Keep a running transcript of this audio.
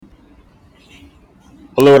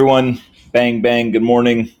Hello, everyone. Bang, bang. Good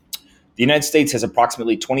morning. The United States has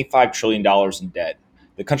approximately $25 trillion dollars in debt.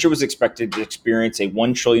 The country was expected to experience a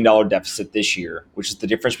 $1 trillion deficit this year, which is the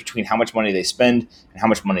difference between how much money they spend and how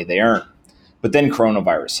much money they earn. But then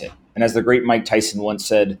coronavirus hit. And as the great Mike Tyson once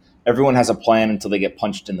said, everyone has a plan until they get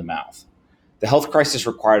punched in the mouth. The health crisis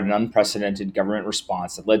required an unprecedented government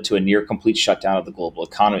response that led to a near complete shutdown of the global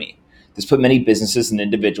economy. This put many businesses and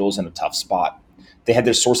individuals in a tough spot. They had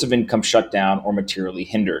their source of income shut down or materially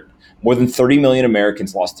hindered. More than 30 million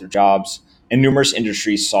Americans lost their jobs, and numerous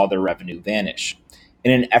industries saw their revenue vanish.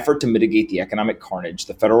 In an effort to mitigate the economic carnage,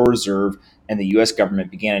 the Federal Reserve and the U.S. government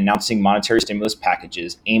began announcing monetary stimulus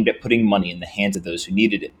packages aimed at putting money in the hands of those who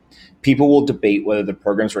needed it. People will debate whether the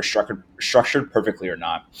programs were structured perfectly or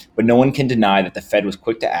not, but no one can deny that the Fed was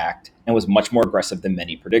quick to act and was much more aggressive than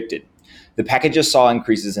many predicted. The packages saw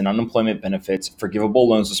increases in unemployment benefits, forgivable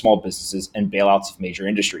loans to small businesses, and bailouts of major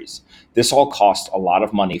industries. This all cost a lot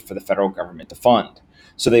of money for the federal government to fund.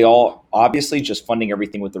 So they all obviously just funding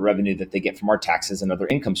everything with the revenue that they get from our taxes and other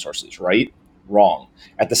income sources, right? Wrong.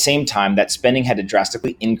 At the same time, that spending had to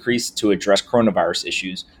drastically increase to address coronavirus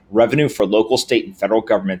issues. Revenue for local, state, and federal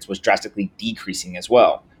governments was drastically decreasing as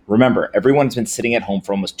well. Remember, everyone's been sitting at home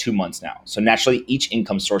for almost 2 months now, so naturally each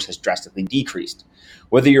income source has drastically decreased.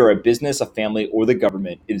 Whether you're a business, a family, or the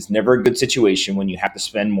government, it is never a good situation when you have to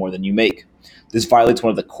spend more than you make. This violates one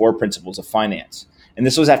of the core principles of finance. And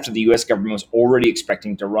this was after the US government was already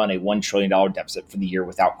expecting to run a $1 trillion deficit for the year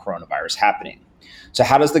without coronavirus happening. So,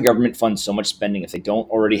 how does the government fund so much spending if they don't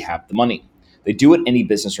already have the money? They do what any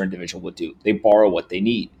business or individual would do, they borrow what they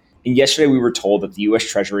need. And yesterday, we were told that the US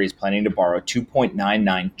Treasury is planning to borrow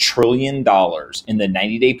 $2.99 trillion in the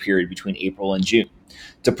 90-day period between April and June.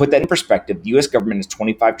 To put that in perspective, the US government has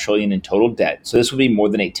 25 trillion in total debt, so this would be more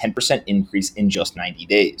than a 10% increase in just 90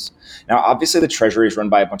 days. Now, obviously the Treasury is run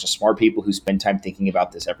by a bunch of smart people who spend time thinking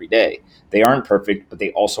about this every day. They aren't perfect, but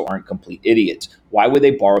they also aren't complete idiots. Why would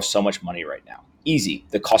they borrow so much money right now? Easy.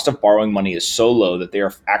 The cost of borrowing money is so low that they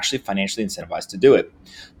are actually financially incentivized to do it.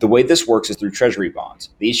 The way this works is through treasury bonds.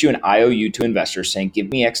 They issue an IOU to investors saying, give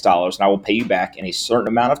me X dollars and I will pay you back in a certain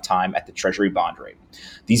amount of time at the treasury bond rate.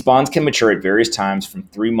 These bonds can mature at various times from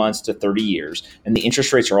 3 months to 30 years, and the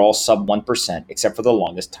interest rates are all sub 1% except for the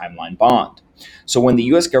longest timeline bond. So when the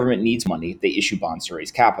US government needs money, they issue bonds to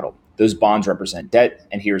raise capital. Those bonds represent debt,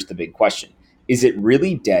 and here's the big question. Is it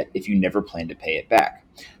really debt if you never plan to pay it back?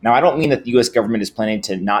 Now, I don't mean that the US government is planning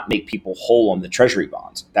to not make people whole on the treasury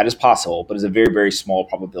bonds. That is possible, but is a very, very small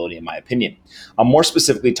probability in my opinion. I'm more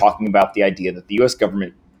specifically talking about the idea that the US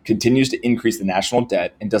government continues to increase the national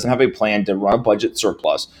debt and doesn't have a plan to run a budget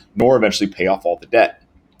surplus nor eventually pay off all the debt.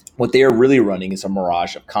 What they are really running is a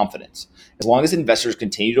mirage of confidence. As long as investors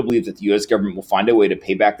continue to believe that the US government will find a way to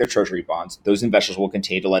pay back their treasury bonds, those investors will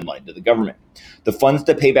continue to lend money to the government. The funds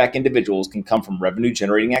to pay back individuals can come from revenue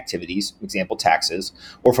generating activities, example taxes,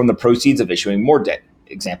 or from the proceeds of issuing more debt,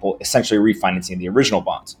 example essentially refinancing the original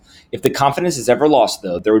bonds. If the confidence is ever lost,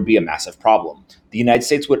 though, there would be a massive problem. The United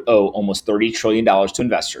States would owe almost $30 trillion dollars to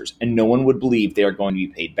investors, and no one would believe they are going to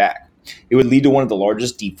be paid back. It would lead to one of the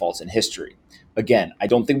largest defaults in history. Again, I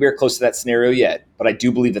don't think we are close to that scenario yet, but I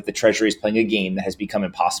do believe that the Treasury is playing a game that has become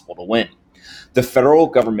impossible to win. The federal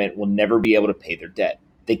government will never be able to pay their debt.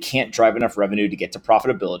 They can't drive enough revenue to get to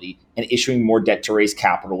profitability, and issuing more debt to raise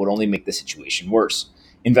capital would only make the situation worse.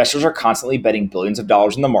 Investors are constantly betting billions of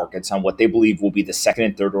dollars in the markets on what they believe will be the second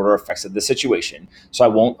and third order effects of the situation, so I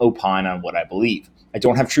won't opine on what I believe. I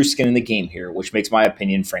don't have true skin in the game here, which makes my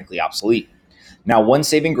opinion frankly obsolete. Now, one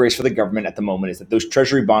saving grace for the government at the moment is that those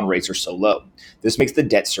treasury bond rates are so low. This makes the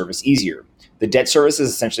debt service easier. The debt service is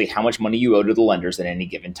essentially how much money you owe to the lenders at any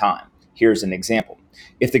given time. Here's an example.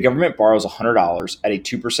 If the government borrows $100 at a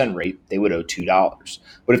 2% rate, they would owe $2.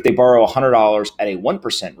 But if they borrow $100 at a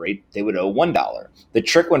 1% rate, they would owe $1. The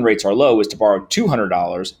trick when rates are low is to borrow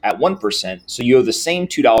 $200 at 1%, so you owe the same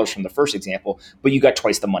 $2 from the first example, but you got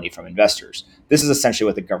twice the money from investors. This is essentially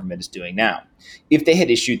what the government is doing now. If they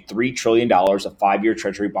had issued $3 trillion dollars of 5-year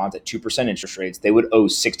treasury bonds at 2% interest rates, they would owe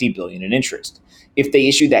 $60 billion in interest. If they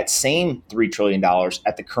issued that same $3 trillion dollars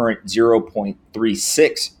at the current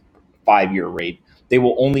 0.36 5-year rate, they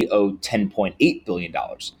will only owe $10.8 billion.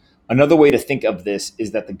 Another way to think of this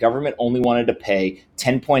is that the government only wanted to pay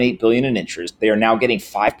 $10.8 billion in interest. They are now getting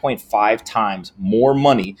 5.5 times more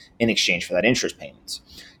money in exchange for that interest payments.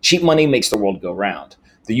 Cheap money makes the world go round.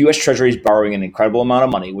 The US Treasury is borrowing an incredible amount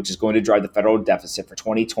of money, which is going to drive the federal deficit for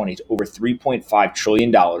 2020 to over $3.5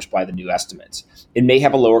 trillion by the new estimates. It may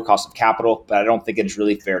have a lower cost of capital, but I don't think it is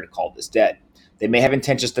really fair to call this debt. They may have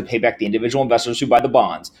intentions to pay back the individual investors who buy the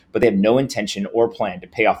bonds, but they have no intention or plan to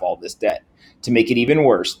pay off all this debt. To make it even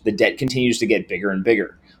worse, the debt continues to get bigger and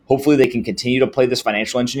bigger. Hopefully, they can continue to play this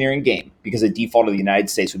financial engineering game because a default of the United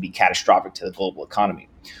States would be catastrophic to the global economy.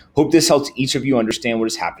 Hope this helps each of you understand what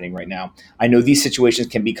is happening right now. I know these situations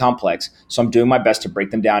can be complex, so I'm doing my best to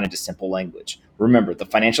break them down into simple language. Remember, the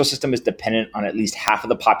financial system is dependent on at least half of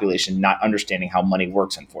the population not understanding how money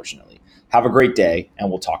works, unfortunately. Have a great day, and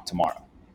we'll talk tomorrow.